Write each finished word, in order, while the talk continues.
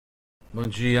Bom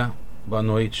dia, boa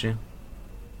noite,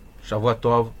 Shavua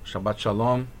Tov, Shabbat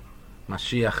Shalom,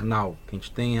 Mashiach Now, que a gente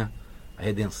tenha a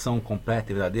redenção completa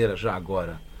e verdadeira já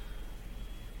agora.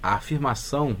 A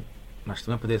afirmação, mas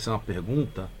também poderia ser uma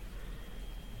pergunta,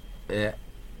 é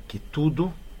que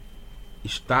tudo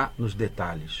está nos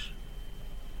detalhes.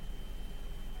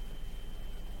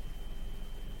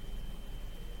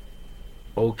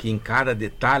 Ou que em cada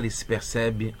detalhe se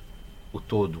percebe o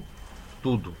todo,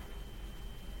 tudo.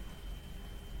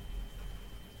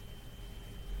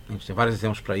 A gente tem vários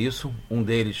exemplos para isso. Um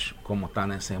deles, como está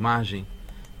nessa imagem,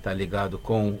 está ligado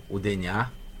com o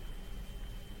DNA,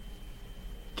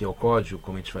 que é o código,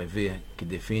 como a gente vai ver, que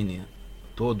define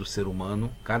todo ser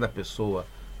humano. Cada pessoa,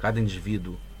 cada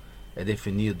indivíduo é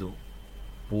definido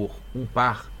por um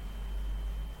par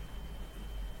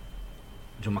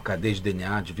de uma cadeia de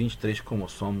DNA de 23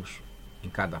 cromossomos em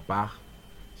cada par.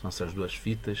 São essas duas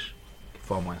fitas que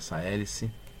formam essa hélice.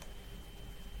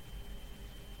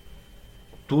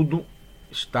 Tudo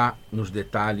está nos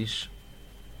detalhes.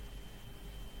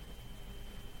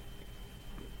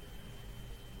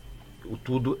 O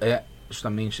tudo é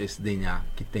justamente esse DNA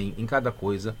que tem em cada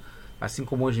coisa, assim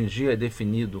como hoje em dia é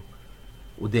definido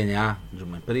o DNA de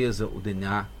uma empresa, o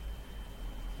DNA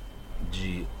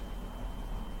de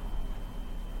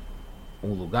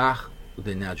um lugar, o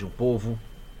DNA de um povo.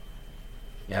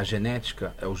 É a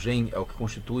genética, é o gene, é o que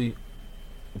constitui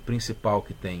o principal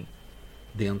que tem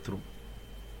dentro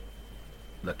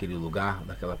daquele lugar,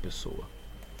 daquela pessoa.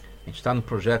 A gente está no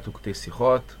projeto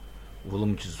Kutei-Sirot,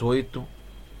 volume 18,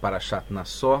 Parashat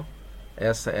Nassô.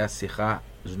 Essa é a Sirá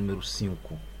de número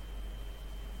 5.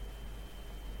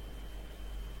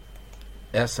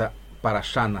 Essa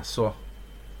Parashat Nassô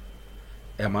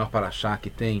é a maior Parashá que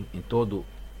tem em todo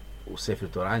o Sefer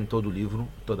Torah, em todo o livro,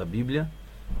 toda a Bíblia.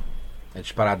 É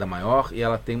disparada maior e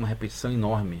ela tem uma repetição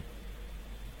enorme.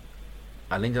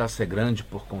 Além de ela ser grande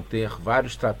por conter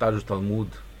vários tratados do Talmud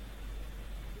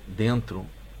dentro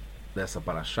dessa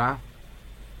Parashá,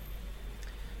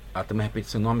 ela tem uma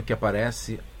repetição enorme que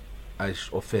aparece as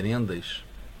oferendas,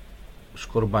 os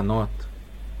korbanot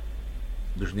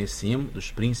dos Nessim,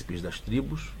 dos príncipes das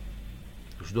tribos,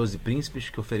 os 12 príncipes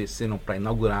que ofereceram para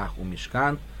inaugurar o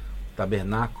Mishkan, o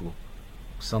tabernáculo,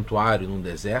 o santuário num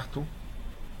deserto,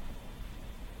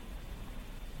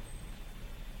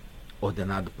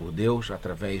 ordenado por Deus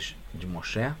através de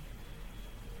Moshe.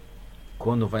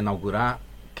 Quando vai inaugurar,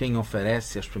 quem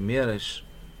oferece as primeiras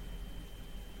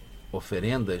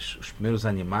oferendas, os primeiros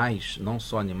animais, não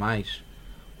só animais,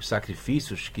 os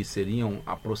sacrifícios que seriam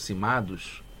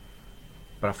aproximados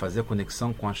para fazer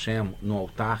conexão com Hashem no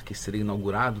altar que seria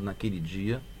inaugurado naquele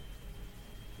dia,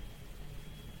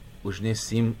 os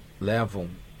Nessim levam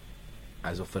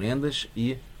as oferendas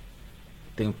e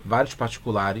tem vários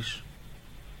particulares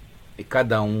e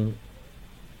cada um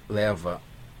leva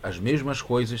as mesmas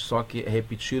coisas, só que é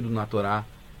repetido na Torá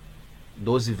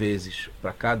 12 vezes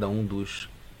para cada um dos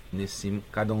Nessim,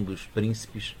 cada um dos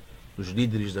príncipes, dos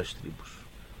líderes das tribos.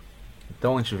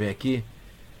 Então a gente vê aqui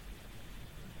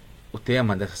o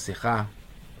tema dessa Sirá,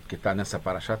 que está nessa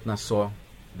Parashat Nassô,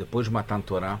 depois de matar a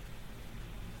Torá,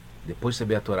 depois de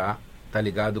saber a Torá, está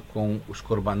ligado com os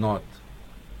korbanot,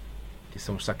 que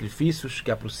são os sacrifícios que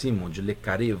aproximam de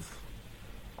Lekarev.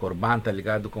 Korban está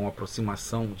ligado com a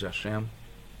aproximação de Hashem,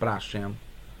 para Hashem,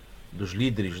 dos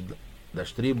líderes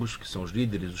das tribos, que são os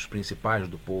líderes, os principais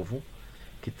do povo,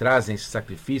 que trazem esses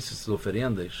sacrifícios, essas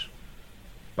oferendas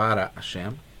para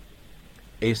Hashem.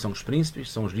 Eles são os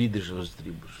príncipes, são os líderes das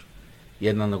tribos. E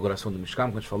é na inauguração do Mishkan,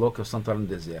 como a gente falou, que é o santuário no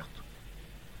deserto.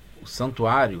 O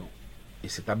santuário,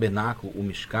 esse tabernáculo, o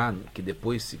Mishkan, que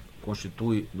depois se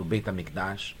constitui no Beit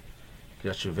HaMikdash, que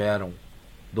já tiveram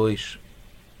 2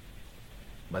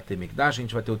 Beit HaMikdash, a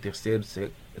gente vai ter o terceiro se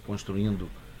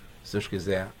construindo, se Deus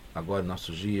quiser, agora em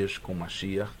nossos dias, com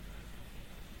Mashiach,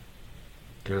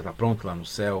 que já está pronto lá no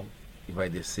céu e vai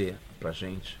descer para a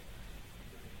gente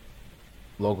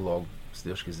logo, logo, se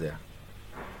Deus quiser.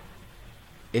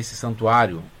 Esse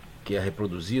santuário que é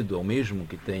reproduzido é o mesmo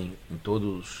que tem em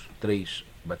todos os 3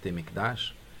 Beit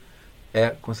HaMikdash, é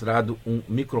considerado um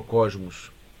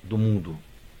microcosmos do mundo.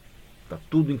 Está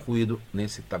tudo incluído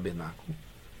nesse tabernáculo.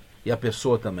 E a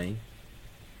pessoa também,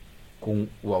 com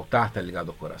o altar está ligado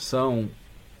ao coração,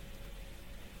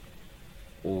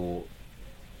 o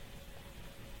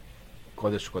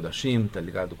Kodesh Kodashim está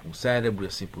ligado com o cérebro e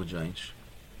assim por diante.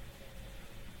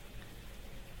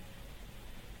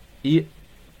 E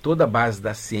toda a base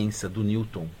da ciência do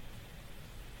Newton,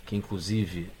 que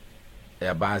inclusive é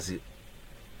a base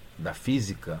da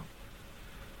física,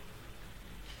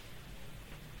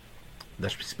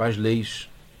 das principais leis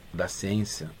da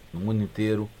ciência no mundo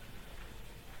inteiro,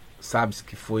 sabe-se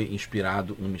que foi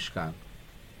inspirado no Mishkan.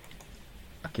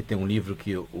 Aqui tem um livro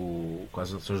com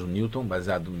as noções do Newton,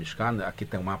 baseado no Mishkan. Aqui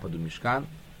tem um mapa do Mishkan.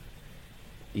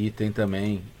 E tem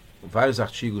também vários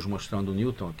artigos mostrando o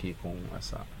Newton aqui com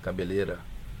essa cabeleira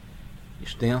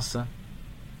extensa,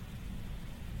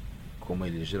 como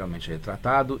ele geralmente é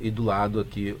retratado, e do lado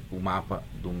aqui o mapa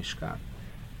do Mishkan.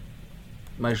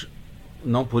 Mas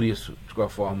não por isso, de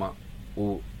qualquer forma,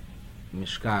 o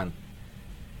Mishkan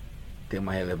tem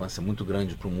uma relevância muito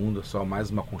grande para o mundo, é só mais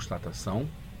uma constatação.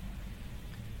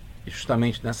 E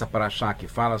justamente nessa paraxá que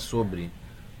fala sobre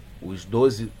os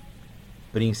 12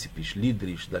 príncipes,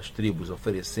 líderes das tribos,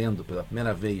 oferecendo pela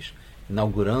primeira vez,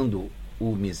 inaugurando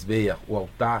o Mizbeach, o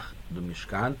altar do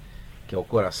Mishkan, que é o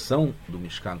coração do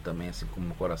Mishkan também, assim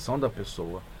como o coração da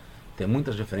pessoa. Tem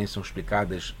muitas referências são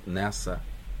explicadas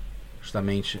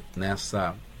justamente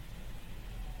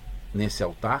nesse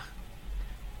altar,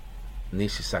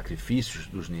 nesses sacrifícios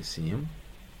dos Nessim.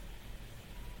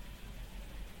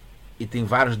 E tem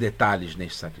vários detalhes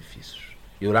nesses sacrifícios.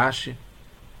 E o Rashi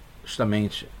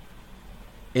justamente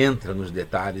entra nos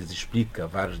detalhes, explica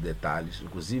vários detalhes,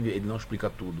 inclusive ele não explica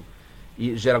tudo,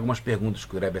 e gera algumas perguntas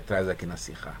que o Rebbe traz aqui na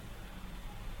Sihá.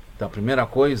 Então, a primeira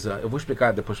coisa, eu vou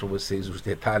explicar depois para vocês os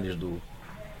detalhes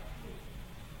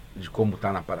de como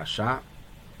está na Paraxá,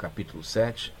 capítulo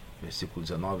 7, versículo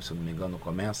 19, se eu não me engano,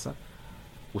 começa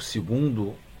o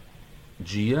segundo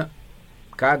dia.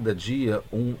 Cada dia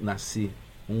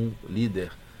um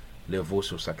líder levou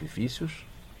seus sacrifícios.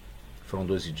 Foram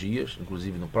 12 dias,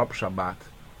 inclusive no próprio Shabat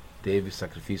teve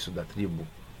sacrifício da tribo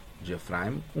de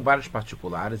Efraim, com vários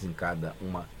particulares em cada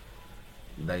uma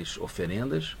das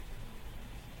oferendas,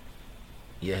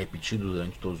 e é repetido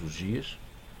durante todos os dias.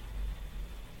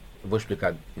 Eu vou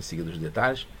explicar em seguida os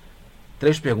detalhes.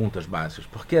 3 perguntas básicas.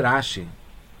 Por que Rashi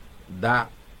dá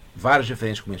várias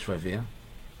referências, como a gente vai ver,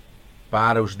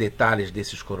 para os detalhes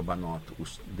desses korbanot,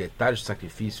 os detalhes dos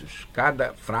sacrifícios,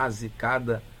 cada frase,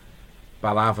 cada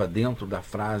palavra dentro da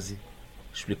frase,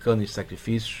 explicando os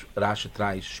sacrifícios, Rashi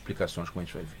traz explicações, como a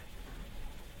gente vai ver.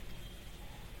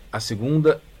 A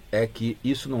segunda é que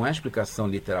isso não é explicação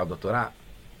literal da Torá.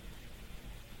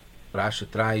 Rashi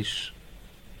traz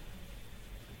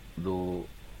do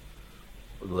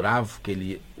Rav, que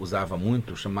ele usava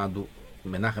muito, chamado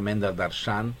Menachem Mendel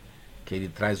Darshan, que ele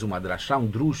traz uma drashá, um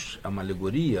drush, uma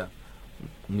alegoria,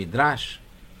 um midrash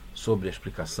sobre a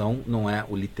explicação, não é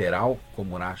o literal,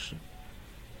 como Rashi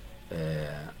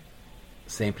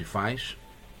sempre faz,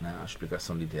 né, a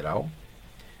explicação literal.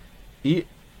 E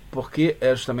porque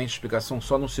é justamente a explicação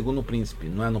só no segundo príncipe,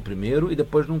 não é no primeiro, e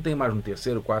depois não tem mais no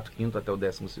terceiro, quarto, quinto, até o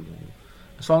 12º.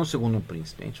 É só no segundo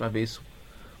príncipe. A gente vai ver isso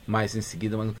mais em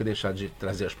seguida, mas não quero deixar de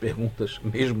trazer as perguntas,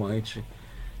 mesmo antes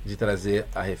de trazer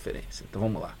a referência. Então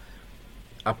vamos lá.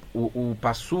 O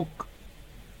Passuk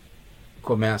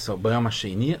começa o Bayama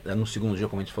Sheini, no segundo dia,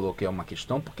 como a gente falou, que é uma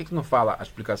questão. Por que não fala a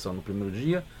explicação no primeiro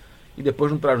dia e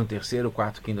depois não traz no terceiro,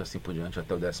 quarto, quinto, assim por diante,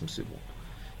 até o 12º?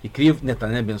 E Kriv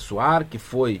Netané Bensuar, que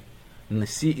foi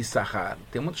Nessi e Sahar.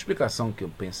 Tem muita explicação que eu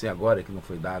pensei agora, que não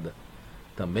foi dada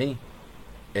também,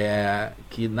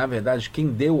 que na verdade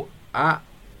quem deu a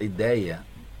ideia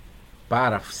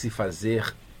para se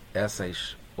fazer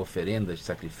essas oferendas,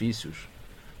 sacrifícios,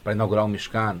 para inaugurar o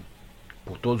Mishkan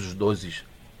por todos os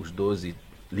 12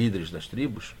 líderes das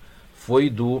tribos,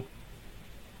 foi do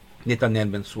Netanel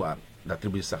Ben Suar, da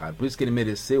tribo de Sahar. Por isso que ele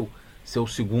mereceu ser o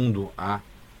segundo a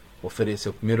oferecer.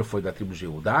 O primeiro foi da tribo de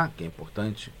Jehudá, que é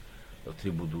importante, é a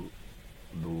tribo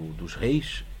dos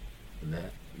reis,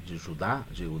 né, de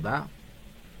Jehudá.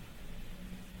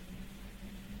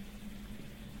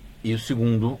 E o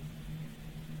segundo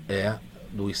é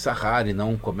do Issachar, e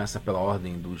não começa pela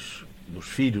ordem dos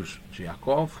filhos de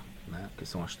Yaakov, né, que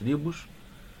são as tribos,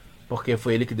 porque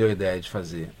foi ele que deu a ideia de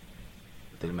fazer.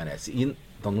 Então ele merece. E,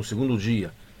 então no segundo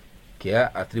dia, que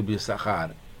é a tribo de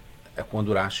Issachar, é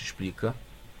quando Rashi explica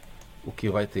o que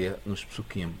vai ter nos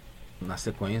psukim na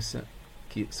sequência,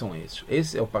 que são esses.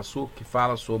 Esse é o passuk que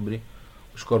fala sobre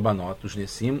os korbanot, os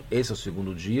Nessim. Esse é o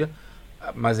segundo dia,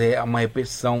 mas é uma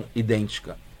repetição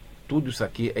idêntica. Tudo isso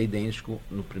aqui é idêntico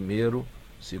no primeiro,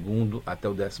 segundo, até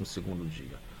o 12º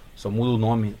dia. Só muda o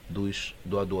nome dos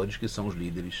doadores, que são os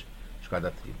líderes de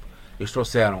cada tribo. Eles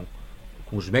trouxeram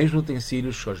com os mesmos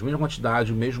utensílios, com a mesma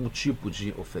quantidade, o mesmo tipo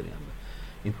de oferenda.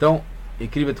 Então,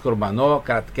 Ekrivet Korbanot,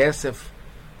 Karat Kesef,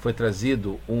 foi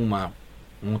trazido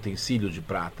um utensílio de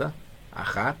prata,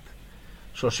 Achat,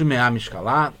 Shoshim Me'ah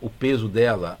Mishkalah, o peso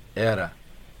dela era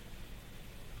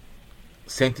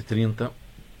 130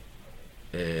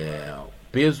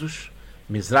 pesos,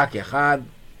 Mizrak Echad,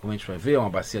 como a gente vai ver, uma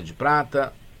bacia de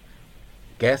prata,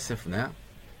 Kesef, né?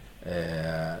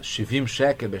 Shivim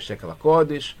shekel beshekel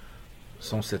hakodesh,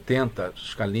 são 70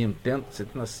 shkalim,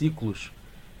 70 ciclos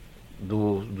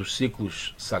dos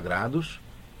ciclos sagrados,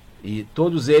 e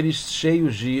todos eles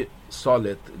cheios de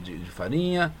solet, de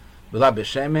farinha,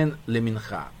 beshemen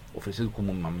lemincha, oferecido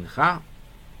como uma mincha,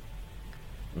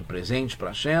 um presente para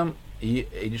Hashem, e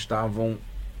eles estavam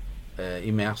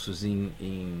imersos em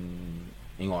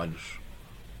óleos,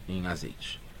 em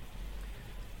azeite.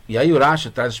 E aí o Rashi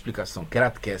traz a explicação,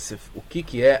 Kerat Kesef, o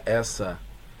que é essa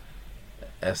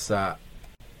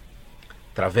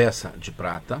travessa de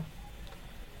prata.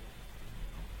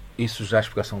 Isso já é a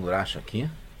explicação do Rashi aqui,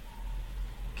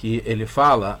 que ele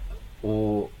fala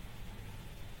o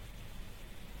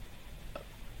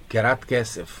Kerat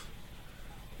Kesef,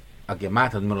 a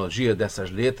gemata, a numerologia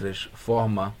dessas letras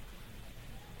forma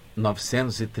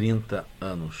 930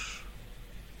 anos,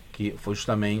 que foi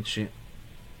justamente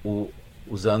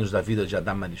os anos da vida de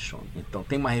Adam Arishon. Então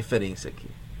tem uma referência aqui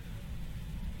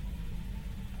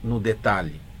no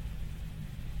detalhe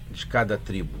de cada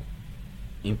tribo,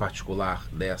 em particular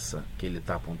dessa que ele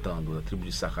está apontando, da tribo de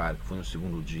Issachar, que foi no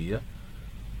segundo dia,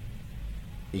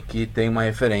 e que tem uma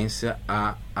referência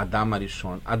a Adam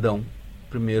Arishon, Adão,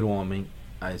 primeiro homem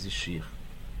a existir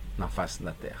na face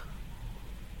da terra.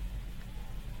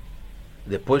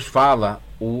 Depois fala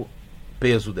o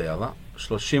peso dela,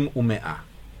 Shloshim Ume'ah,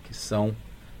 que são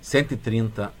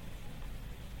 130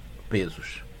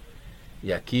 pesos.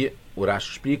 E aqui o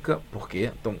Rashi explica por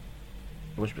quê. Então,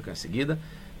 eu vou explicar em seguida.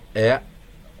 É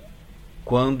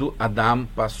quando Adam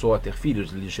passou a ter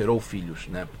filhos, ele gerou filhos,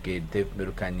 né? Porque ele teve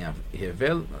primeiro Caim e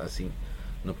Hevel, assim,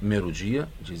 no primeiro dia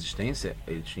de existência,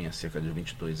 ele tinha cerca de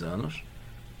 22 anos,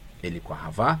 ele com a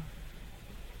Havá,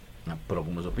 por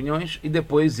algumas opiniões, e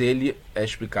depois ele é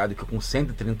explicado que com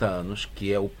 130 anos,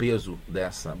 que é o peso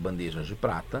dessa bandeja de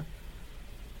prata,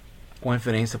 com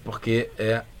referência porque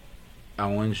é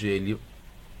aonde ele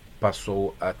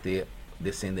passou a ter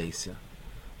descendência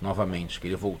novamente, que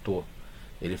ele voltou,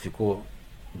 ele ficou,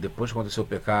 depois que aconteceu o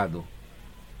pecado,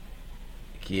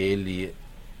 que ele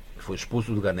foi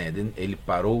expulso do Gan Eden, ele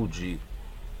parou de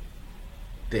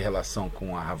ter relação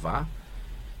com a Havá,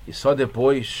 e só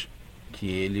depois que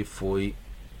ele foi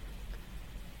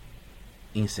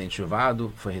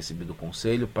incentivado, foi recebido o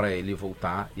conselho para ele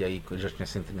voltar, e aí ele já tinha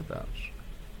 130 anos.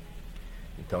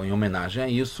 Então, em homenagem a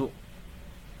isso,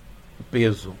 o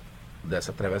peso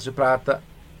dessa travessa de prata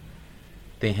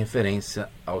tem referência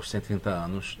aos 130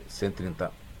 anos,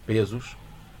 130 pesos,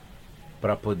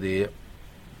 para poder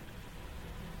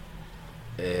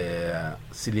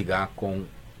se ligar com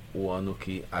o ano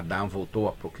que Adão voltou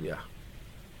a procriar.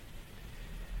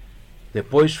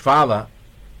 Depois fala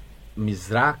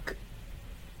Mizrak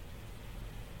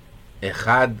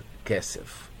Echad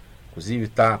Kesef. Inclusive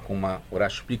está com uma... O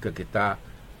Rashi explica que está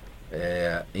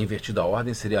invertida a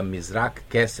ordem, seria Mizrak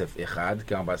Kesef Echad,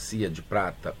 que é uma bacia de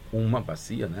prata, uma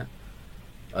bacia, né?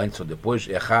 Antes ou depois,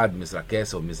 Echad Mizrak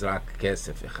Kesef ou Mizrak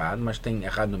Kesef Echad, mas tem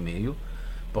Echad no meio,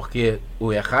 porque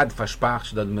o Echad faz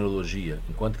parte da numerologia,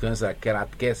 enquanto que antes era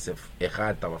Kerat Kesef,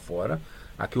 Echad estava fora,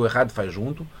 aqui o Echad faz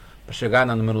junto, para chegar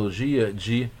na numerologia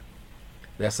de,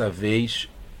 dessa vez,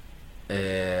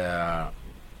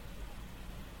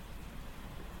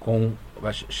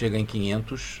 chega em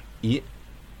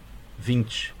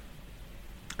 520,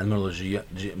 a numerologia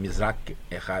de Mizrak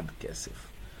Echad Kesef.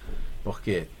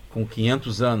 Porque com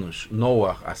 500 anos,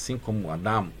 Noah, assim como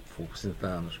Adão, foi com 60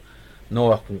 anos,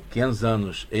 Noah com 500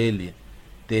 anos, ele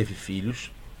teve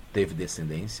filhos, teve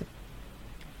descendência,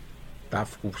 tá?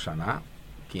 Ficou Shaná,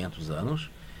 500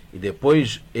 anos, e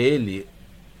depois ele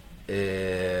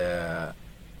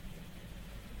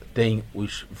tem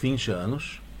os 20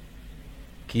 anos,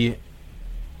 que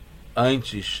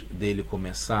antes dele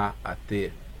começar a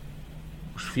ter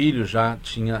os filhos, já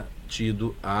tinha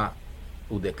tido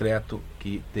o decreto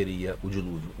que teria o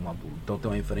dilúvio, uma bula. Então tem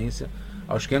uma referência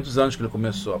aos 500 anos que ele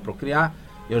começou a procriar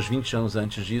e aos 20 anos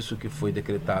antes disso que foi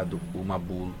decretado o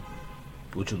Mabul,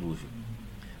 o dilúvio.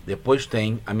 Depois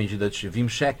tem a medida de Shivim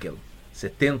Shekel,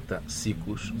 70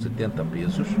 ciclos, 70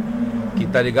 pesos, que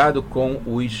está ligado com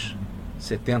os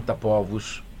 70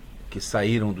 povos que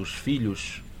saíram dos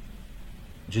filhos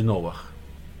de Noah.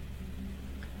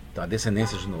 Então, a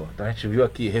descendência de Noah. Então, a gente viu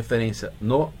aqui referência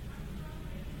no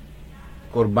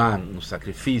Corban, no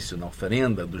sacrifício, na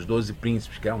oferenda dos 12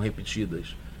 príncipes, que eram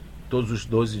repetidas todos os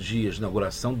 12 dias, na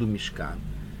inauguração do Mishkan,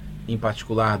 em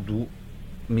particular do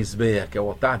Mizbeach, que é o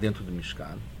altar dentro do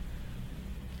Mishkan.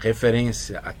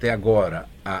 Referência até agora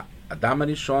a Adam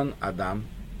Arishon, Adam,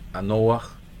 a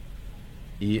Noah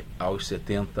e aos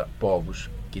 70 povos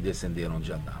que descenderam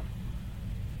de Adão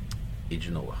e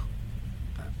de Noah,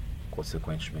 né?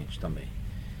 Consequentemente também.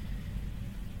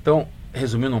 Então,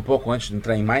 resumindo um pouco, antes de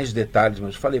entrar em mais detalhes,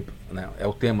 mas falei, né, é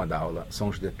o tema da aula, são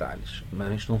os detalhes. Mas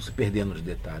a gente não se perder nos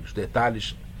detalhes. Os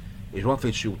detalhes, eles vão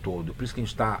fechar o todo. Por isso que a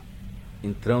gente está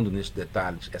entrando nesses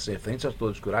detalhes, essas referências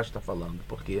todas que o Urash está falando,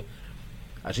 porque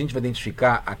a gente vai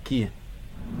identificar aqui,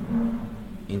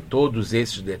 em todos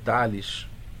esses detalhes,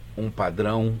 um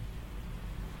padrão,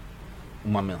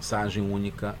 uma mensagem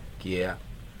única, que é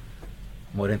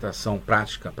uma orientação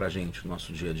prática para a gente no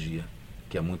nosso dia a dia,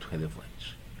 que é muito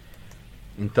relevante.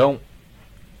 Então,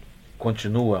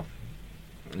 continua,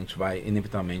 a gente vai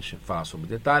inevitavelmente falar sobre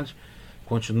detalhes,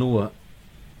 continua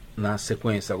na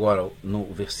sequência agora no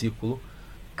versículo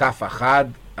Kaf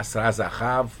Ahad Asra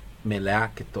Zahav Melea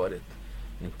Ketoret.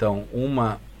 Então,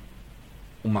 uma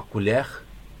colher,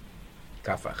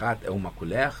 Kaf Ahad é uma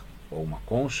colher, ou uma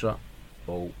concha,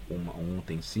 ou um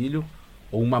utensílio,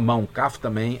 ou uma mão. Kaf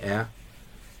também é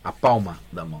a palma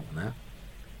da mão, né?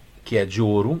 Que é de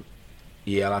ouro,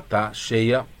 e ela está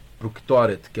cheia para o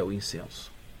Ketoret, que é o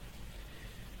incenso.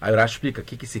 Aí o Urash explica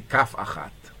que esse Kaf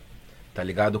Ahad está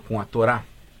ligado com a Torá,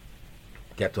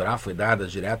 que a Torá foi dada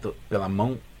direto pela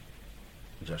mão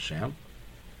de Hashem,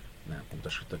 né? Como está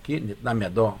escrito aqui, na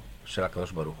Medó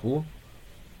Shelakadosh Baruch Hu,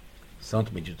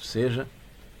 santo bendito seja.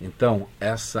 Então,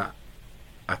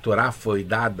 a Torá foi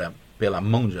dada pela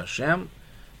mão de Hashem.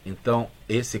 Então,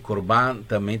 esse Korban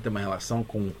também tem uma relação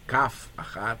com o Kaf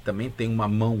Ahad, também tem uma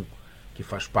mão que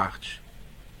faz parte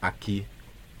aqui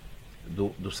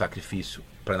do sacrifício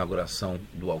para a inauguração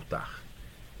do altar.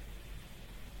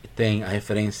 Tem a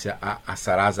referência a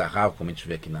Saraz Ahav, como a gente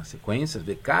vê aqui na sequência,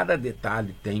 cada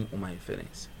detalhe tem uma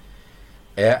referência.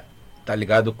 Está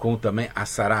ligado com também a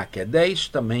Sará, que é 10,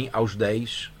 também aos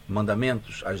 10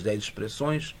 mandamentos, as 10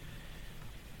 expressões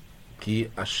que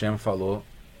Hashem falou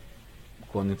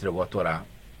quando entregou a Torá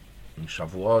em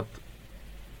Shavuot,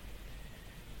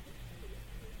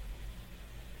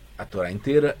 a Torá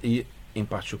inteira, e em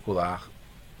particular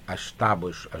as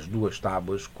duas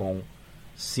tábuas com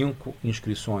 5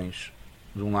 inscrições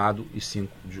de um lado e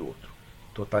 5 de outro,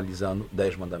 totalizando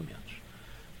 10 mandamentos.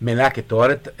 Melea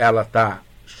Ketoret, ela está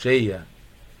cheia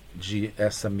de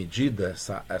essa medida,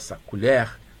 essa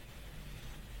colher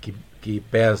que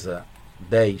pesa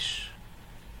 10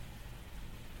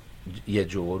 e é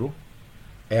de ouro.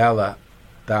 Ela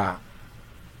está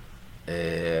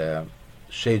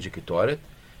cheia de Ketoret,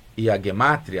 e a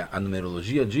gemátria, a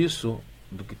numerologia disso,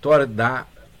 do Ketoret, dá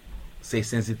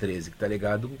 613, que está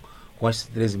ligado com as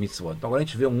 13 mitzvot. Então agora a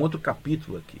gente vê um outro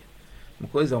capítulo aqui. Uma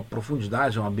coisa, uma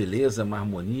profundidade, uma beleza, uma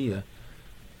harmonia,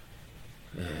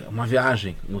 uma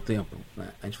viagem no tempo, né?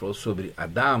 A gente falou sobre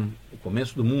Adam, o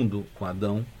começo do mundo com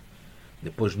Adão,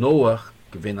 depois Noah,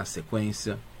 que vem na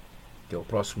sequência, que é o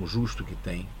próximo justo que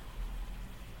tem,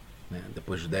 né?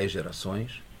 Depois de 10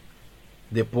 gerações.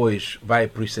 Depois vai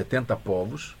para os 70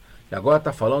 povos, e agora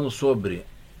está falando sobre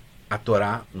a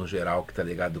Torá, no geral, que está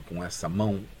ligado com essa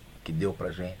mão que deu para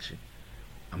a gente,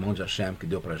 a mão de Hashem que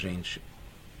deu para a gente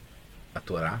a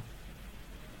Torá.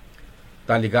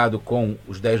 Está ligado com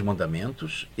os 10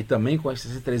 mandamentos e também com as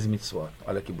 13 mitzvot.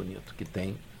 Olha que bonito, que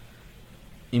tem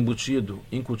incutido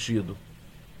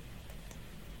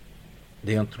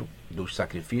dentro dos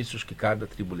sacrifícios que cada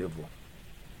tribo levou.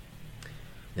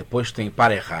 Depois tem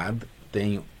Parehad,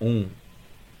 tem um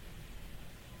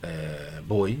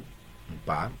boi, um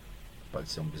par, pode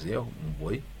ser um bezerro, um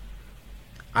boi.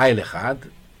 Aelechad,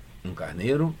 um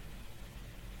carneiro.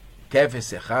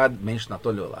 Keves Echad, Mensh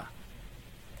Natoliolah.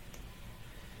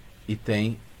 E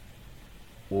tem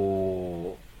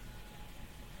como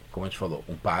a gente falou,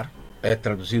 um par. É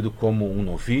traduzido como um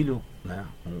novilho, né?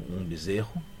 um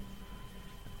bezerro.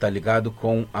 Está ligado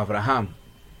com Abraham,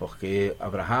 porque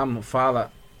Abraham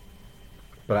fala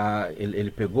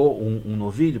ele pegou um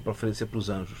novilho para oferecer para os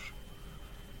anjos,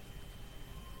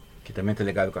 que também está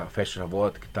ligado com a festa de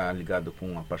Shavuot, que está ligado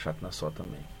com a Parashat Nassô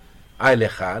também.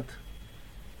 Aelechad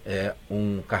é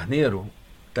um carneiro,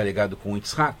 está ligado com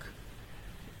Yitzhak,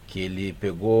 que ele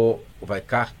pegou o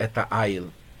Vaikar eta Ail,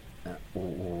 né?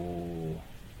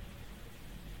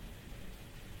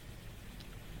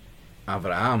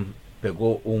 Abraham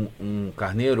pegou um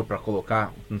carneiro para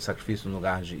colocar um sacrifício no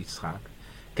lugar de Yitzhak.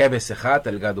 Kebesechá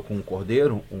está ligado com um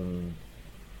cordeiro, um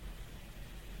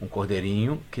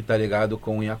cordeirinho, que está ligado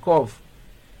com Yaakov.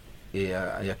 E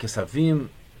a Kesavim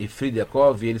e Frid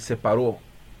Yaakov, ele separou,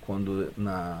 quando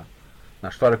na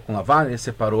história com Lavan, ele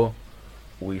separou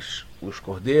os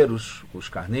cordeiros, os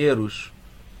carneiros,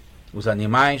 os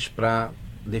animais, para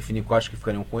definir quais que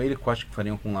ficariam com ele e quais que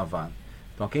ficariam com Lavan.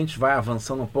 Então aqui a gente vai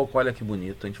avançando um pouco, olha que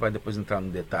bonito. A gente vai depois entrar no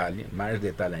detalhe, mais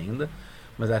detalhe ainda,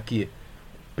 mas aqui,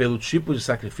 pelo tipo de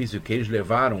sacrifício que eles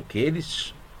levaram, que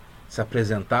eles se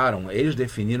apresentaram, eles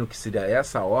definiram que seria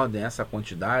essa ordem, essa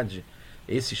quantidade,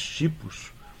 esses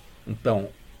tipos. Então,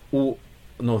 o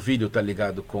novilho está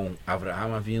ligado com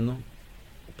Avraham Avinu,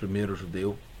 o primeiro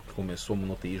judeu que começou o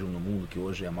monoteísmo no mundo, que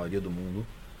hoje é a maioria do mundo,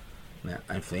 né?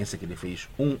 A influência que ele fez,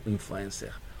 um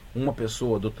influencer, uma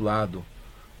pessoa do outro lado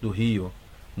do rio,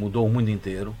 mudou o mundo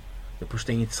inteiro. Depois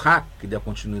tem Yitzhak, que deu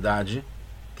continuidade,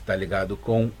 que está ligado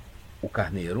com o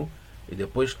carneiro. E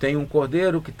depois tem um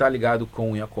cordeiro que está ligado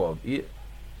com o Jacob. E,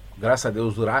 graças a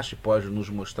Deus, o Urashi pode nos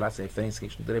mostrar essa referência que a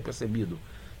gente não teria percebido.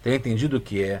 Teria entendido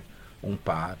que é um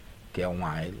par, que é um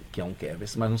Ail, que é um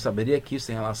Keves, mas não saberia que isso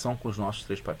tem relação com os nossos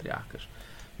 3 patriarcas.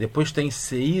 Depois tem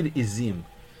Seir e Zim,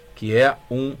 que é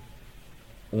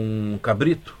um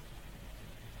cabrito.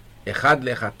 Errad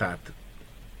lechatat.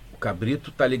 O cabrito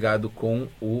está ligado com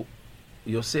o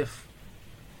Yosef.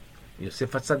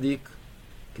 Yosef Hatzadik,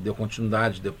 que deu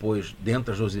continuidade depois,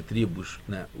 dentro das 12 tribos,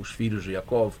 né, os filhos de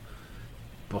Jacob,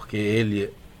 porque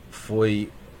ele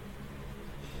foi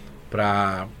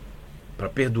para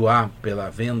perdoar pela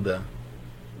venda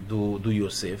do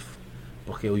Yosef,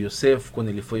 porque o Yosef, quando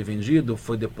ele foi vendido,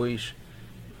 foi depois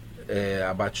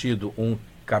abatido um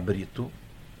cabrito,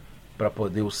 para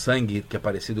poder, o sangue, que é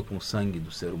parecido com o sangue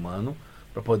do ser humano,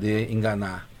 para poder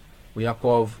enganar o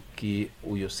Jacob, que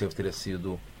o Yosef teria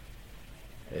sido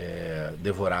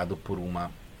devorado por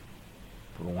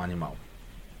um animal.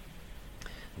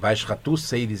 Vaishchatu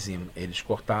Seirizim, eles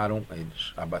cortaram,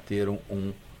 eles abateram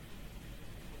um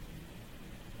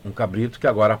cabrito, que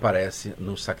agora aparece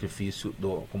no sacrifício,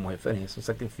 como referência, no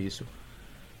sacrifício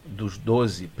dos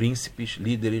 12 príncipes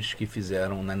líderes que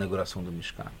fizeram na inauguração do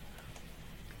Mishkan.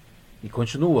 E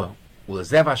continua o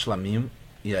Zev Shlamim,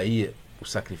 e aí o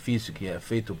sacrifício que é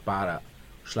feito para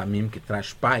o Shlamim, que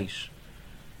traz paz.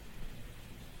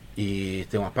 E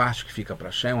tem uma parte que fica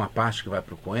para Shem, uma parte que vai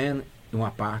para o Cohen e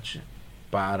uma parte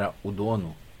para o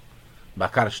dono.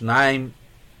 Bakar Shnaim,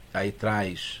 aí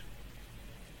traz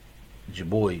de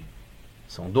boi,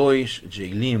 são 2, de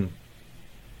Eilim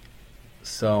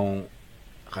são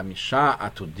Hamishá,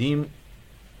 Atudim,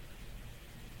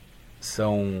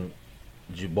 são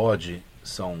de bode,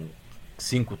 são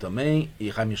 5 também,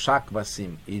 e Hamishá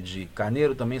Kvasim, e de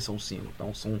carneiro também são 5.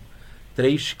 Então são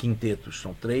 3 quintetos,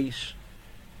 são 3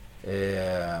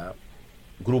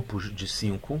 grupos de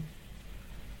 5,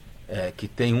 que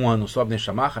tem um ano só, podem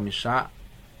chamar Hamishá.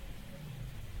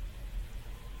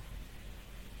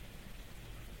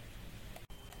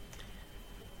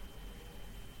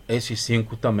 Esses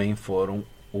 5 também foram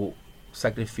o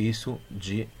sacrifício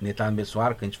de Netan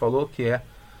Bessuar, que a gente falou, que é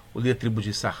o líder tribo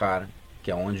de Sahar,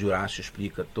 que é onde Urashi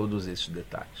explica todos esses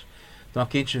detalhes. Então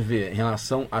aqui a gente vê, em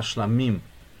relação a Shlamim,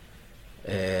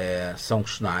 são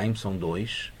Shnaim, são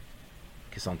 2,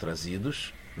 que são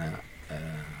trazidos, né?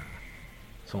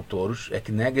 São touros. É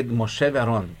que Neged Moshe e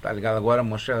Aaron, tá ligado? Agora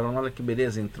Moshe e Aaron, olha que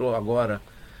beleza, entrou agora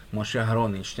Moshe e Aaron.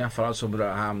 A gente tinha falado sobre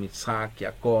Abraham, Yitzhak,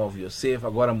 Yaakov, Yosef,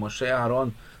 agora Moshe e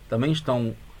Aaron também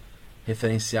estão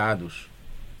referenciados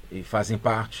e fazem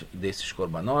parte desses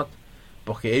korbanot,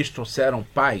 porque eles trouxeram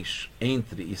paz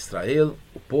entre Israel,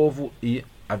 o povo, e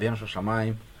Avinu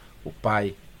Shashamayim, o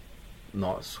Pai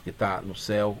nosso, que está no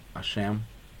céu, Hashem.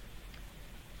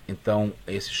 Então,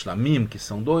 esses Shlamim, que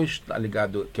são 2, está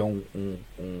ligado, que é um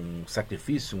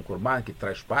sacrifício, um korban que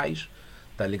traz paz,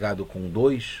 está ligado com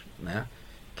 2, né?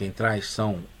 Quem traz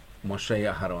são Moshe e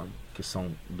Aharon, que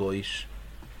são 2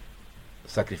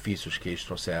 sacrifícios que eles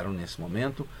trouxeram nesse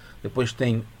momento. Depois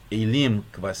tem Eilim,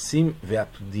 Kvasim,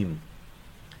 Veatudim,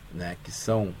 né? Que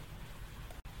são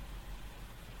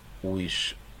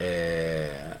os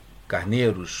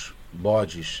carneiros,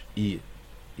 bodes e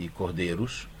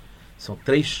cordeiros. São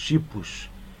 3 tipos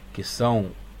que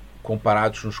são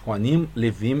comparados nos Koanim,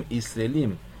 Levim e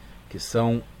Israelim, que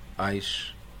são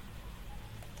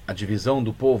a divisão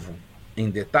do povo em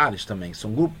detalhes também.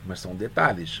 São grupos, mas são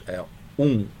detalhes. É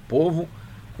um povo,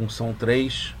 são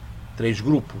 3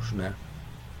 grupos, né?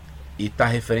 E está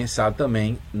referenciado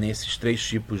também nesses 3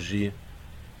 tipos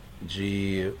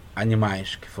de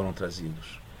animais que foram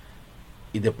trazidos.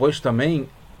 E depois também,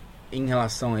 em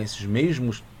relação a esses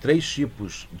mesmos 3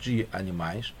 tipos de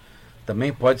animais,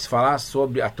 também pode-se falar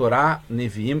sobre a Torá,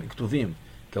 Neviim e Ktuvim,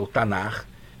 que é o Tanar,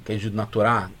 que é dito na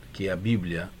Torá, que é a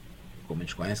Bíblia, como a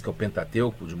gente conhece, que é o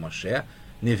Pentateuco de Moshe.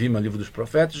 Neviim é o livro dos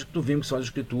profetas, e Ktuvim, que são as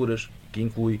escrituras, que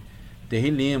inclui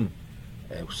Terrilim,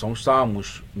 são os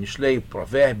Salmos, Mishlei,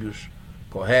 Provérbios,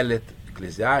 Kohelet,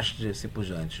 Eclesiastes, assim por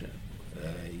diante.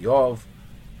 Iov,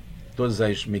 todas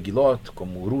as Megilot,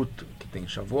 como Ruth, que tem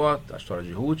Shavuot, a história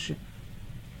de Ruth,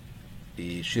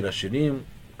 e Shira Shirim,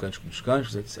 Cântico dos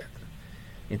Cânticos, etc.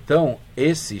 Então,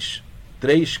 esses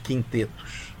 3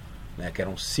 quintetos, né, que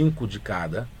eram 5 de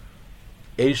cada,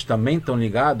 eles também estão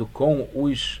ligados com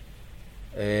os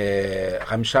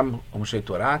Hamisham Homoshei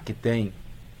Torah, que tem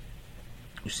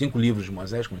os 5 livros de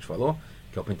Moisés, como a gente falou,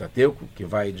 que é o Pentateuco, que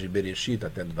vai de Bereshit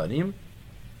até Devarim.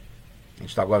 A gente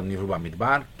está agora no livro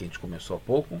Bamidbar, que a gente começou há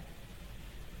pouco.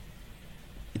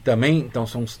 E também, então,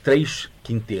 são os 3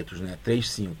 quintetos, né? 3,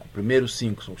 5. Primeiros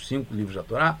 5 são os 5 livros da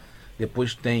Torá.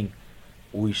 Depois tem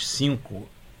os 5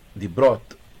 de Brot,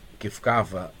 que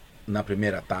ficava na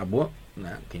primeira tábua,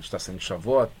 né? Que a gente está sendo de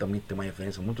Shavuot. Também tem uma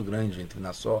referência muito grande entre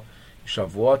Nassô e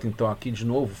Shavuot. Então, aqui de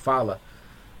novo fala.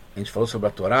 A gente falou sobre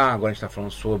a Torá, agora a gente está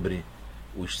falando sobre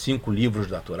os 5 livros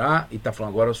da Torá, e está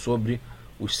falando agora sobre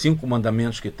os 5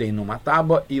 mandamentos que tem numa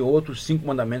tábua e outros 5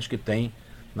 mandamentos que tem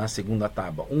na segunda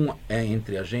tábua. Um é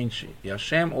entre a gente e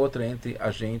Hashem, outro é entre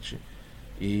a gente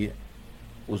e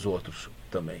os outros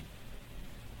também.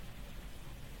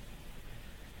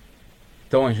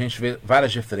 Então a gente vê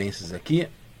várias referências aqui,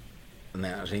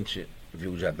 né? A gente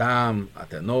viu de Adam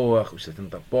até Noah, os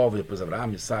 70 povos, depois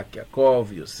Abraão, Isaac,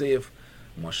 Yaakov, Yosef,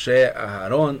 Moshe,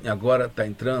 Aharon, e agora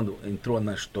entrou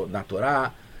na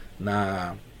Torá,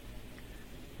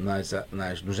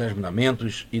 nos 10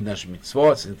 mandamentos e nas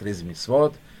mitzvot, 113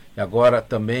 mitzvot, e agora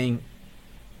também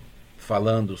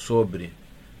falando sobre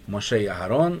Moshe e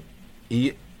Aharon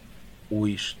e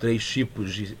os 3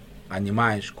 tipos de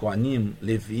animais, Koanim,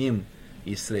 Leviim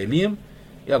e Israelim,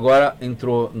 e agora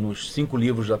entrou nos 5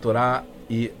 livros da Torá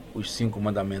e os 5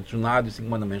 mandamentos de um lado e os 5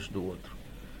 mandamentos do outro.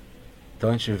 Então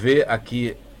a gente vê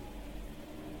aqui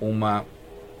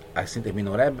assim termina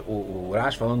o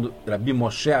Rash falando Rabbi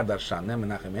Moshe Adarshan, né?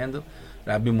 Menachem Mendel,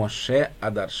 Rabbi Moshe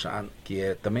Adarshan,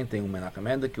 que também tem um Menachem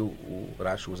Mendel, que o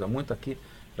Rash usa muito aqui,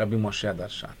 Rabbi Moshe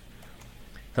Adarshan.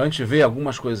 Então a gente vê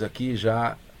algumas coisas aqui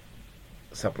já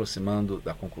se aproximando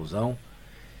da conclusão.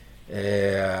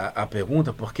 A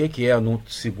pergunta, por que é no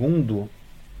segundo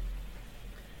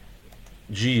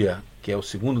dia, que é o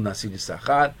segundo nascido de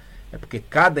Sahar, é porque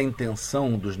cada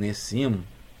intenção dos Nessim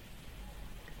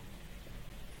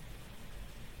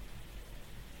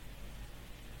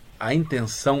a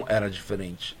intenção era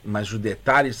diferente, mas os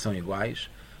detalhes são iguais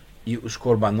e os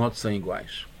korbanot são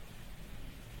iguais.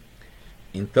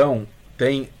 Então,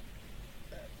 tem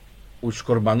os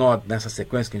korbanot nessa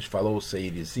sequência que a gente falou, o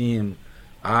Seirizim,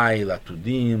 Aila,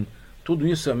 Tudim, tudo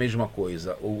isso é a mesma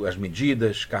coisa. As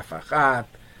medidas, Kafahat,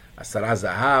 a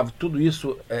Sarazahav, tudo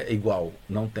isso é igual,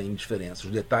 não tem diferença,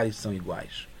 os detalhes são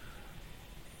iguais.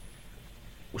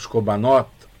 Os korbanot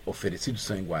oferecidos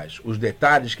são iguais. Os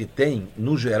detalhes que tem,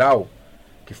 no geral,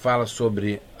 que fala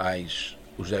sobre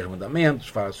os 10 mandamentos,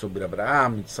 fala sobre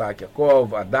Abraão, Isaac,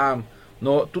 Yaakov, Adam,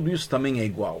 tudo isso também é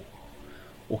igual.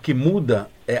 O que muda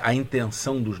é a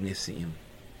intenção dos Nessim.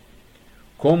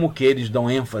 Como que eles dão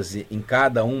ênfase em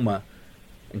cada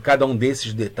um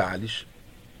desses detalhes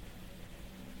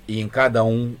e em cada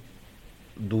um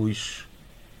dos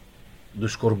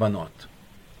korbanot.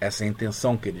 Essa é a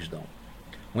intenção que eles dão.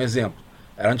 Um exemplo,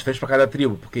 era diferente para cada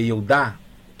tribo, porque Yehudá,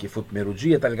 que foi o primeiro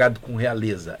dia, está ligado com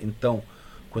realeza. Então,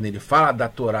 quando ele fala da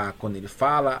Torá, quando ele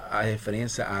fala a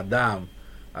referência a Adam,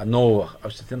 a Noah,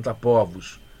 aos 70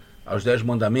 povos, aos 10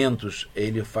 mandamentos,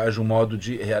 ele faz um modo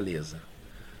de realeza.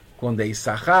 Quando é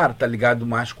Issachar, está ligado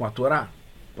mais com a Torá,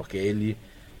 porque ele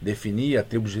definia, a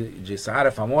tribo de Issachar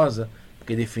é famosa,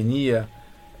 porque definia,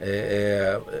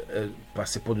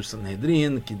 participou do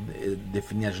Sanhedrin, que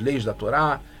definia as leis da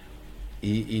Torá,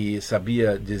 e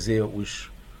sabia dizer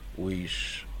os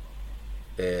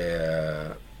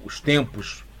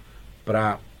tempos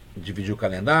para dividir o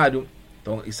calendário.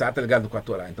 Então, isso está ligado com a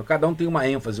Torá. Então, cada um tem uma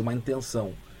ênfase, uma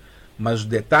intenção, mas os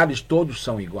detalhes todos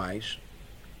são iguais,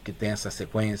 que tem essa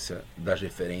sequência das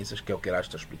referências, que é o que Rashi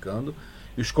está explicando,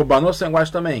 e os korbanot são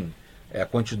iguais também. A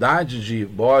quantidade de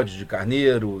bode, de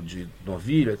carneiro, de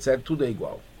novilho, etc., tudo é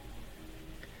igual.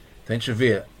 Então, a gente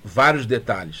vê vários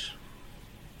detalhes,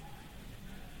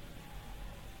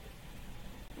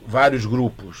 vários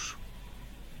grupos,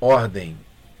 ordem,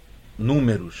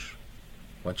 números,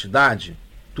 quantidade,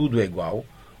 tudo é igual.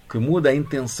 O que muda é a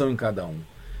intenção em cada um.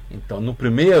 Então, no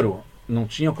primeiro, não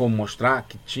tinha como mostrar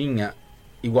que tinha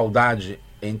igualdade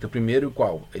entre o primeiro e o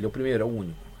qual. Ele é o primeiro, é o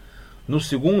único. No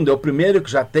segundo, é o primeiro que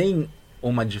já tem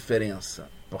uma diferença,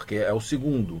 porque é o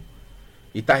segundo.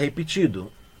 E está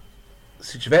repetido.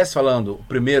 Se estivesse falando, o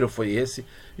primeiro foi esse,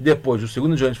 e depois, o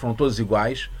segundo e diante foram todos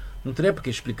iguais, não teria por que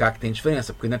explicar que tem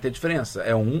diferença, porque não tem diferença.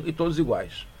 É um e todos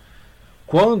iguais.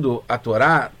 Quando a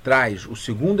Torá traz o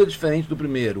segundo é diferente do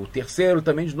primeiro, o terceiro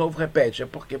também de novo repete.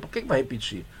 Por quê? Por que vai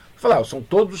repetir? Falar, são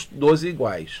todos 12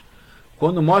 iguais.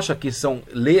 Quando mostra que se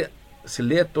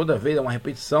lê toda vez, é uma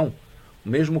repetição, o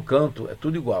mesmo canto, é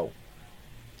tudo igual.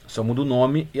 Só muda o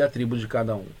nome e a tribo de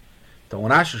cada um. Então o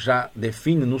Rashi já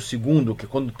define no segundo que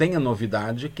quando tem a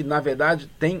novidade, que na verdade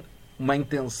tem uma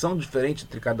intenção diferente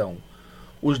entre cada um.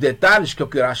 Os detalhes que o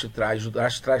Rashi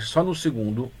traz só no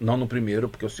segundo, não no primeiro,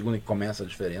 porque é o segundo que começa a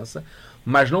diferença,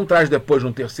 mas não traz depois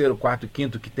no terceiro, quarto e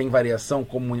quinto, que tem variação,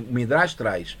 como o Midrash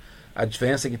traz, a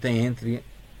diferença que tem entre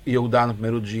Yehudá no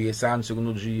primeiro dia, Issachar no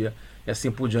segundo dia, e assim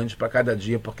por diante para cada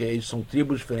dia, porque eles são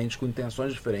tribos diferentes, com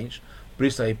intenções diferentes, por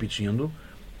isso está repetindo.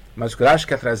 Mas o que o Rashi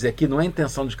quer trazer aqui não é a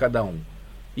intenção de cada um.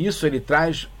 Isso ele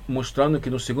traz mostrando que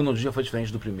no segundo dia foi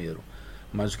diferente do primeiro.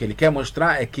 Mas o que ele quer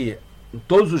mostrar é que em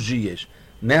todos os dias,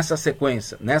 nessa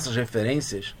sequência, nessas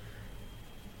referências,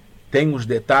 tem os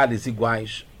detalhes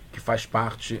iguais que faz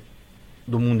parte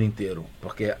do mundo inteiro.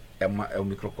 Porque é o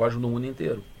microcosmo do mundo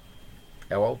inteiro.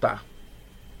 É o altar.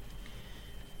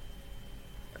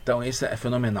 Então isso é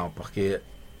fenomenal, porque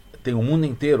tem o mundo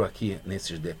inteiro aqui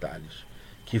nesses detalhes,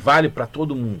 que vale para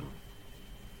todo mundo.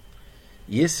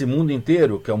 E esse mundo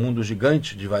inteiro, que é um mundo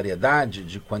gigante de variedade,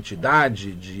 de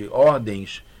quantidade, de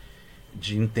ordens,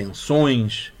 de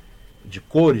intenções, de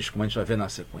cores, como a gente vai ver na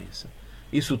sequência.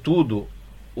 Isso tudo,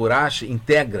 o Rashi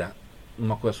integra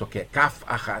numa coisa só, que é Kaf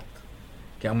Ahat,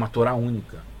 que é uma Torá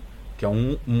única, que é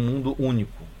um mundo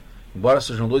único. Embora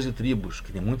sejam 12 tribos,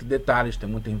 que tem muitos detalhes, tem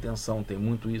muita intenção, tem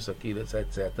muito isso, aquilo, etc,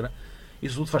 etc.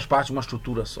 Isso tudo faz parte de uma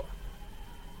estrutura só,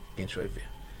 que a gente vai ver.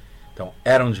 Então,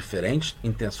 eram diferentes,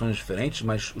 intenções diferentes,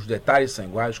 mas os detalhes são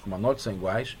iguais, como as notas são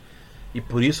iguais, e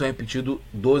por isso é repetido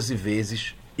 12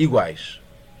 vezes iguais.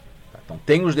 Então,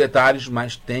 tem os detalhes,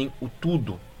 mas tem o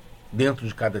tudo dentro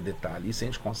de cada detalhe. Isso a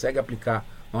gente consegue aplicar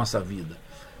na nossa vida.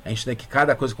 A gente tem que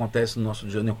cada coisa que acontece no nosso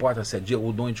dia, não importa se é dia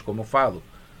ou noite, como eu falo,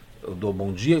 eu dou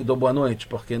bom dia e dou boa noite,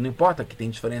 porque não importa que tem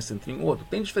diferença entre um e outro,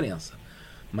 tem diferença.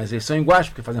 Mas eles são iguais,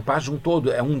 porque fazem parte de um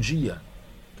todo, é um dia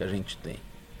que a gente tem.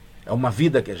 É uma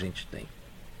vida que a gente tem,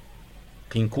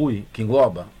 que inclui, que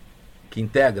engloba, que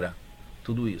integra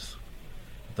tudo isso.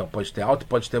 Então pode ter alto e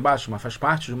pode ter baixo, mas faz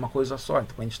parte de uma coisa só.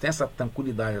 Então a gente tem essa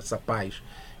tranquilidade, essa paz,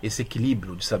 esse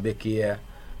equilíbrio de saber que é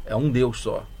um Deus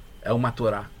só, é uma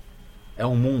Torá, é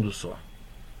um mundo só.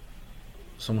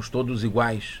 Somos todos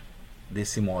iguais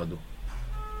desse modo.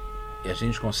 E a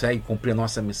gente consegue cumprir a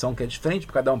nossa missão, que é diferente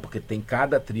para cada um, porque tem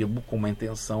cada tribo com uma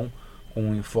intenção, com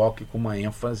um enfoque, com uma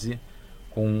ênfase,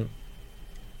 com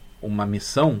uma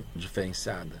missão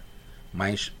diferenciada,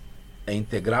 mas é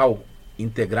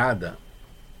integrada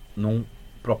num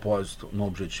propósito, num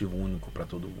objetivo único para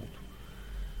todo mundo.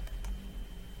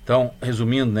 Então,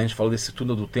 resumindo, né, a gente falou desse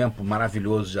túnel do tempo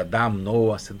maravilhoso de Adão,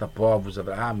 Noa, 70 povos,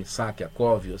 Abraham, Isaac,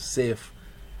 Jacob, Yosef,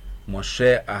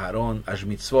 Moshe, Aharon, as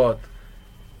mitzvot,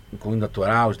 incluindo a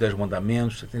Torá, os 10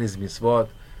 mandamentos, 13 mitzvot,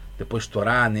 depois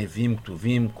Torá, Nevim,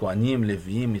 Ktuvim, Koanim,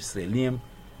 Leviim, Israelim.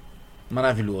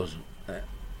 Maravilhoso. Né?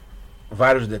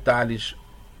 Vários detalhes,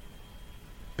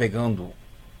 pegando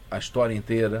a história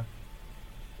inteira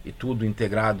e tudo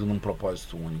integrado num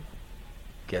propósito único,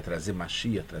 que é trazer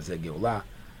Mashiach, trazer Geulah,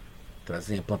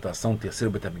 trazer a implantação do terceiro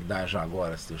Beit HaMikdash já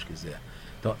agora, se Deus quiser.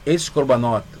 Então, esses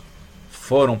korbanot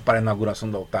foram para a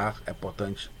inauguração do altar, é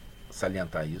importante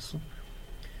salientar isso.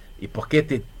 E por que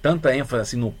ter tanta ênfase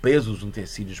assim no peso dos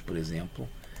utensílios, por exemplo,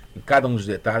 em cada um dos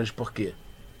detalhes? Porque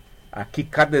aqui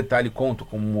cada detalhe conta,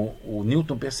 como o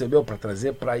Newton percebeu, para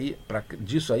trazer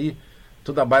disso aí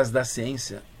toda a base da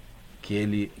ciência que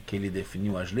ele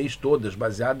definiu, as leis todas,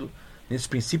 baseado nesses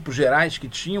princípios gerais que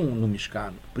tinham no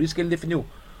Mishkan. Por isso que ele definiu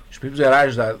os princípios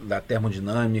gerais da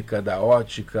termodinâmica, da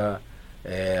ótica,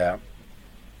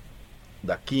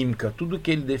 da química, tudo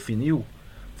que ele definiu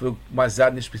foi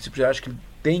baseado nesses princípios gerais que ele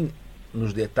tem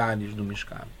nos detalhes do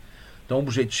Mishkan. Então o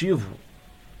objetivo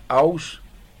aos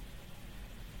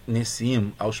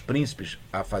Nessim, aos príncipes,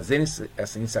 a fazerem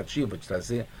essa iniciativa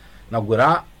de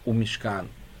inaugurar o Mishkan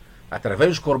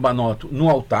através do korbanot no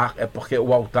altar, é porque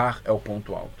o altar é o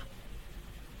ponto alto.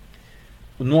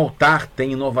 No altar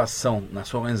tem inovação na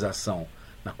sua organização,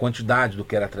 na quantidade do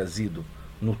que era trazido,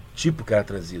 no tipo que era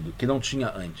trazido, que não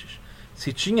tinha antes.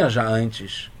 Se tinha já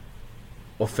antes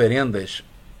oferendas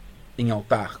em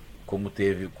altar, como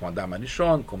teve com Adam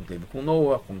Arishon, como teve com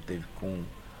Noah, como teve com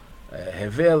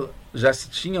Revel, já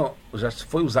se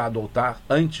foi usado o altar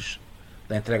antes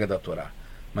da entrega da Torá.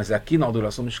 Mas aqui na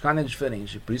adoração do Mishkan é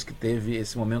diferente, por isso que teve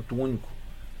esse momento único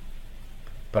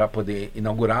para poder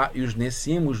inaugurar, e os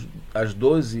Nessim, os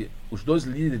 12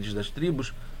 líderes das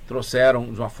tribos,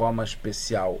 trouxeram de uma forma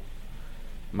especial,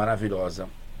 maravilhosa,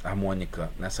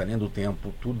 harmônica, nessa linha do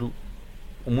tempo, tudo,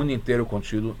 o mundo inteiro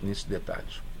contido nesses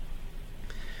detalhes.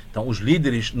 Então os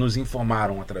líderes nos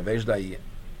informaram através daí,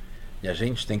 e a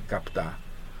gente tem que captar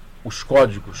os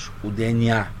códigos, o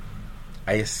DNA,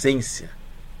 a essência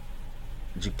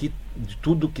de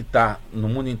tudo que está no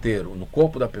mundo inteiro, no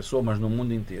corpo da pessoa, mas no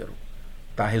mundo inteiro.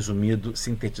 Está resumido,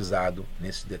 sintetizado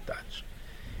nesses detalhes.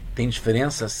 Tem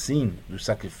diferença, sim, dos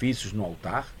sacrifícios no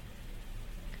altar,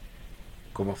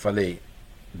 como eu falei,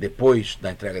 depois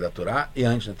da entrega da Torá e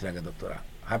antes da entrega da Torá.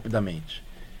 Rapidamente.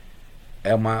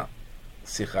 É uma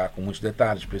sirá com muitos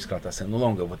detalhes, por isso que ela está sendo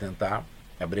longa. Eu vou tentar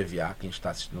abreviar, quem está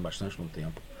assistindo bastante no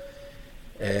tempo.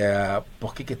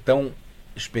 Por que é tão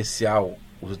especial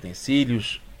os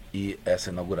utensílios e essa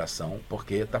inauguração?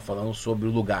 Porque está falando sobre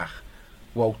o lugar,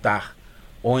 o altar,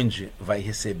 onde vai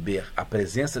receber a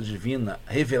presença divina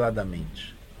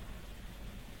reveladamente.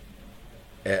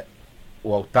 É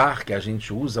o altar que a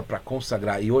gente usa para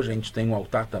consagrar, e hoje a gente tem um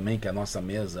altar também, que é a nossa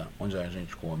mesa, onde a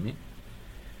gente come.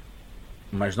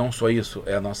 Mas não só isso,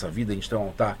 é a nossa vida, a gente tem um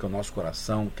altar que é o nosso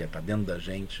coração, que está dentro da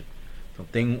gente. Então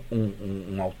tem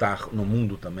um altar no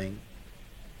mundo também.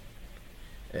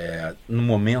 No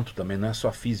momento também, não é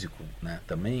só físico, né?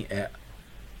 Também é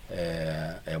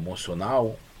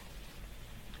emocional,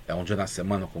 é um dia na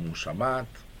semana como um Shabat,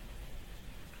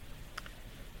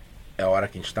 é a hora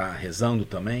que a gente está rezando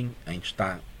também, a gente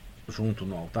está junto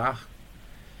no altar,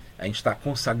 a gente está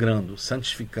consagrando,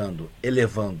 santificando,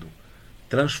 elevando,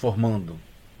 transformando,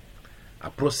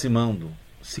 aproximando,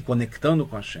 se conectando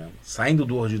com Hashem, saindo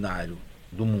do ordinário,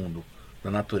 do mundo, da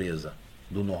natureza,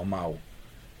 do normal,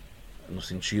 no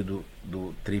sentido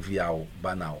do trivial,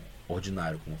 banal,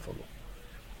 ordinário, como falou.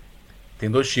 Tem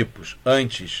dois tipos.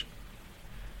 Antes,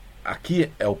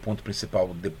 aqui é o ponto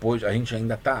principal, depois, a gente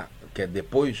ainda está, que é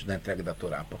depois da entrega da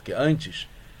Torá, porque antes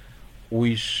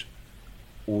os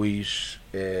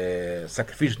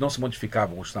sacrifícios não se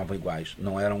modificavam, continuavam iguais,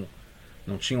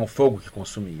 não tinham fogo que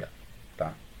consumia,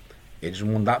 tá? Eles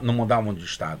não mudavam de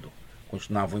estado,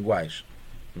 continuavam iguais,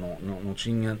 não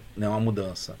tinha nenhuma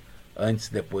mudança antes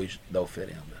e depois da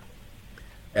oferenda.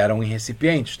 Eram em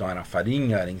recipientes, então era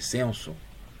farinha, era incenso,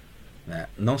 né?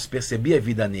 Não se percebia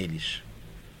vida neles,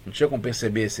 não tinha como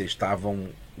perceber se eles estavam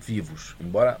vivos,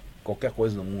 embora qualquer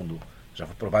coisa no mundo já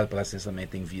foi provado pela ciência também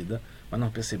tem vida, mas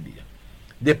não percebia.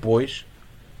 Depois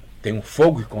tem um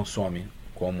fogo que consome,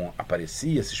 como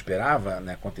aparecia, se esperava,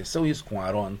 né? Aconteceu isso com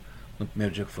Aaron no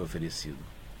primeiro dia que foi oferecido.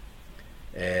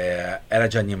 Era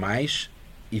de animais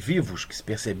e vivos, que se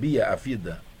percebia a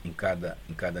vida em cada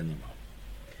animal.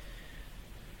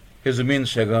 Resumindo,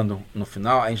 chegando no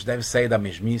final, a gente deve sair da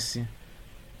mesmice,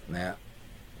 né?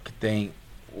 Que tem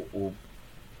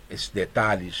esses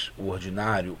detalhes, o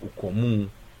ordinário, o comum,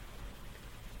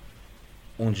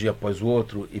 um dia após o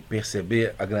outro, e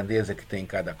perceber a grandeza que tem em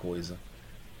cada coisa.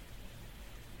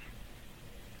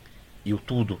 E o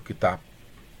tudo que está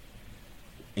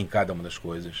em cada uma das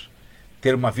coisas.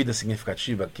 Ter uma vida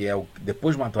significativa, que é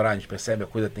depois de uma Torá, a gente percebe a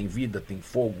coisa tem vida, tem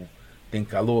fogo, tem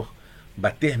calor.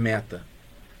 Bater meta,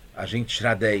 a gente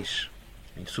tirar 10,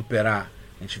 a gente superar,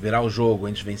 a gente virar o jogo, a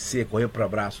gente vencer, correr para o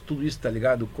abraço. Tudo isso está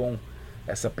ligado com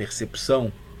essa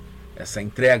percepção, essa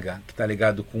entrega, que está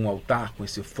ligado com o altar, com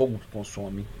esse fogo que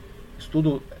consome. Isso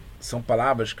tudo são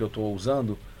palavras que eu estou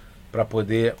usando para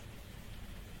poder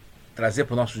trazer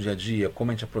para o nosso dia a dia, como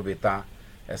a gente aproveitar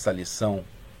essa lição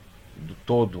do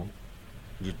todo,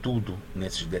 de tudo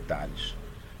nesses detalhes.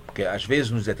 Porque às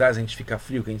vezes nos detalhes a gente fica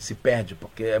frio, que a gente se perde,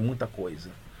 porque é muita coisa.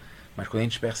 Mas quando a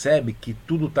gente percebe que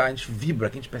tudo está, a gente vibra,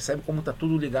 que a gente percebe como está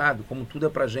tudo ligado, como tudo é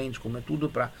para a gente, como é tudo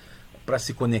para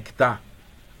se conectar,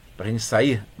 para a gente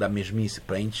sair da mesmice,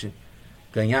 para a gente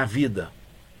ganhar vida,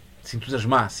 se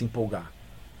entusiasmar, se empolgar.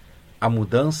 A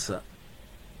mudança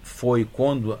foi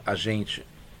quando a gente,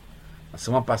 na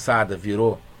semana passada,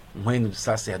 virou um reino de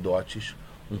sacerdotes,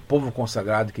 um povo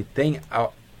consagrado que tem a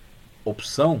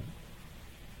opção,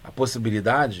 a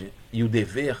possibilidade e o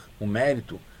dever, o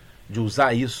mérito de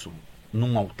usar isso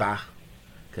num altar,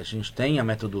 que a gente tem a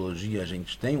metodologia, a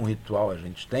gente tem um ritual, a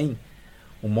gente tem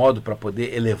um modo para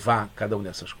poder elevar cada uma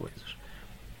dessas coisas.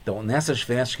 Então, nessas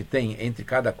diferenças que tem entre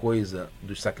cada coisa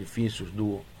dos sacrifícios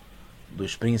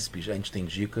dos príncipes, a gente tem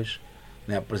dicas,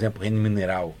 né? Por exemplo, o reino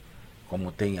mineral,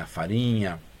 como tem a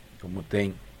farinha, como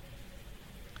tem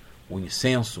o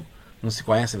incenso, não se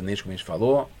conhece a evidência, como a gente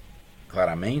falou,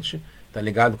 claramente. Está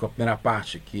ligado com a primeira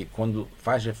parte, que quando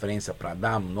faz referência para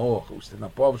Adam, Noah, os 70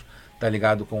 povos, está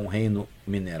ligado com o reino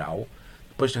mineral.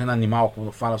 Depois tem o reino animal,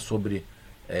 quando fala sobre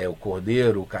o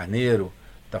cordeiro, o carneiro,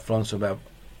 está falando sobre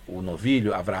o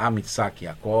novilho, Avraham, Isaac e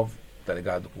Yaakov, está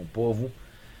ligado com o povo.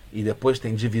 E depois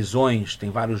tem divisões, tem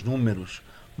vários números,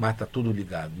 mas está tudo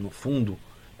ligado. No fundo,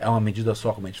 é uma medida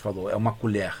só, como a gente falou, é uma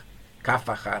colher,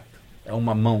 kafahat, é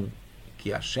uma mão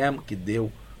que Hashem que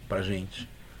deu para a gente,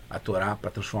 a Torá,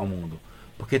 para transformar o mundo.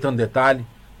 Por que tem um detalhe?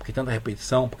 Porque Porque tanta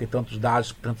repetição, porque tantos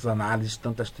dados, tantas análises,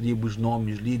 tantas tribos,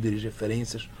 nomes, líderes,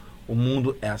 referências. O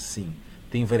mundo é assim.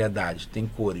 Tem variedades, tem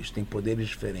cores, tem poderes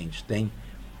diferentes, tem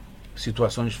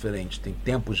situações diferentes, tem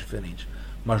tempos diferentes.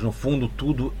 Mas no fundo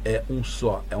tudo é um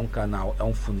só, é um canal, é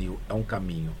um funil, é um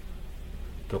caminho.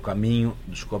 Que é o caminho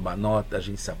dos korbanot, a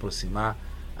gente se aproximar,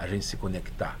 a gente se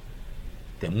conectar.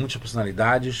 Tem muitas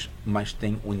personalidades, mas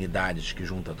tem unidades que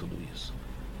juntam tudo isso.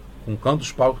 Com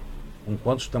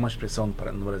quantos tem uma expressão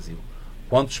no Brasil?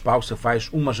 Quantos paus você faz?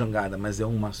 Uma jangada, mas é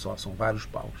uma só, são vários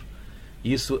paus.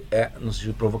 Isso é no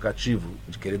sentido provocativo,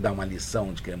 de querer dar uma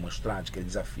lição, de querer mostrar, de querer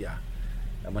desafiar.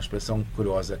 É uma expressão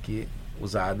curiosa aqui,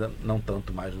 usada, não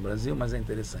tanto mais no Brasil, mas é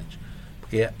interessante.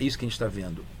 Porque é isso que a gente está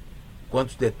vendo.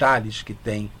 Quantos detalhes que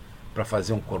tem para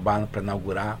fazer um korban, para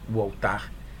inaugurar o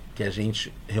altar, que a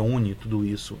gente reúne tudo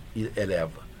isso e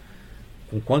eleva.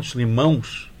 Com quantos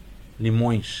limões,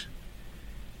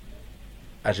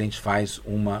 a gente faz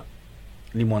uma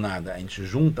limonada. A gente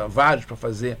junta vários para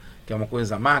fazer, que é uma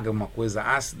coisa amarga, uma coisa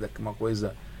ácida, que é uma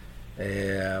coisa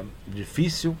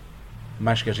difícil,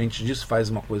 mas que a gente disso faz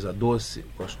uma coisa doce,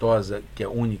 gostosa, que é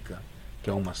única,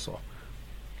 que é uma só.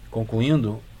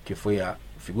 Concluindo, que foi a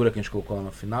figura que a gente colocou lá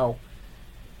no final,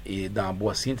 e dá uma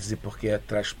boa síntese, porque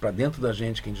traz para dentro da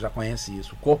gente, que a gente já conhece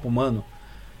isso. O corpo humano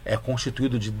é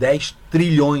constituído de 10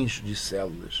 trilhões de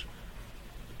células.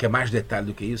 Quer mais detalhe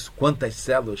do que isso? Quantas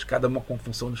células, cada uma com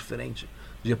função diferente,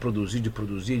 de produzir,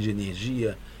 de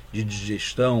energia, de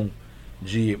digestão,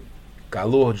 de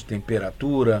calor, de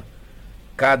temperatura,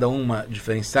 cada uma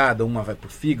diferenciada. Uma vai para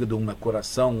o fígado, uma é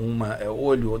coração, uma é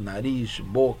olho, nariz,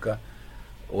 boca,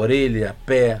 orelha,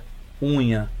 pé,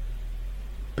 unha,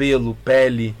 pelo,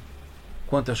 pele,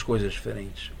 quantas coisas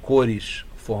diferentes, cores,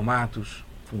 formatos,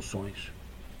 funções.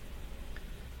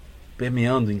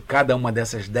 Permeando em cada uma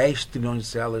dessas 10 trilhões de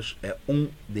células é um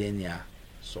DNA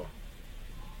só.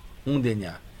 Um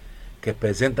DNA, que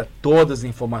representa todas as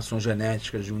informações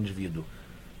genéticas de um indivíduo.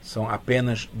 São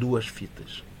apenas 2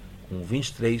 fitas, com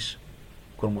 23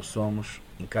 cromossomos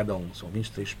em cada um, são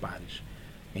 23 pares.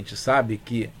 A gente sabe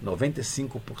que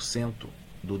 95%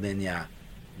 do DNA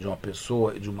de uma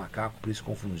pessoa e de um macaco, por isso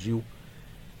confundiu,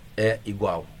 é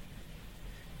igual.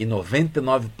 E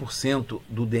 99%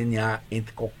 do DNA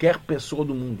entre qualquer pessoa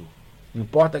do mundo, não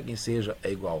importa quem seja,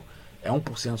 é igual. É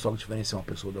 1% só que diferencia uma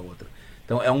pessoa da outra.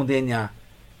 Então é um DNA,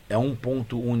 é um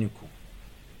ponto único,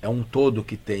 é um todo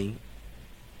que tem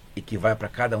e que vai para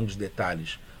cada um dos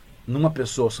detalhes. Numa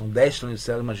pessoa são 10 trilhões de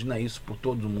células, imagina isso por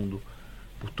todo o mundo,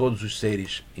 por todos os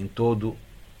seres em todo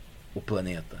o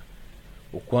planeta.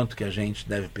 O quanto que a gente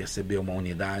deve perceber uma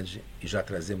unidade e já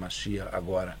trazer Mashiach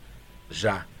agora,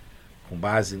 já, com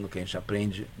base no que a gente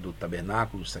aprende do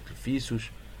tabernáculo, dos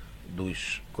sacrifícios,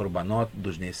 dos korbanot,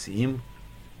 dos Nessiim,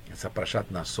 essa Parashat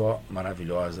Nassô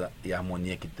maravilhosa e a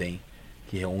harmonia que tem,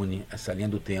 que reúne essa linha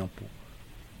do tempo,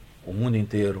 o mundo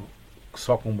inteiro,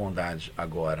 só com bondade,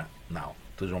 agora, now.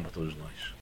 Tudo bom para todos nós.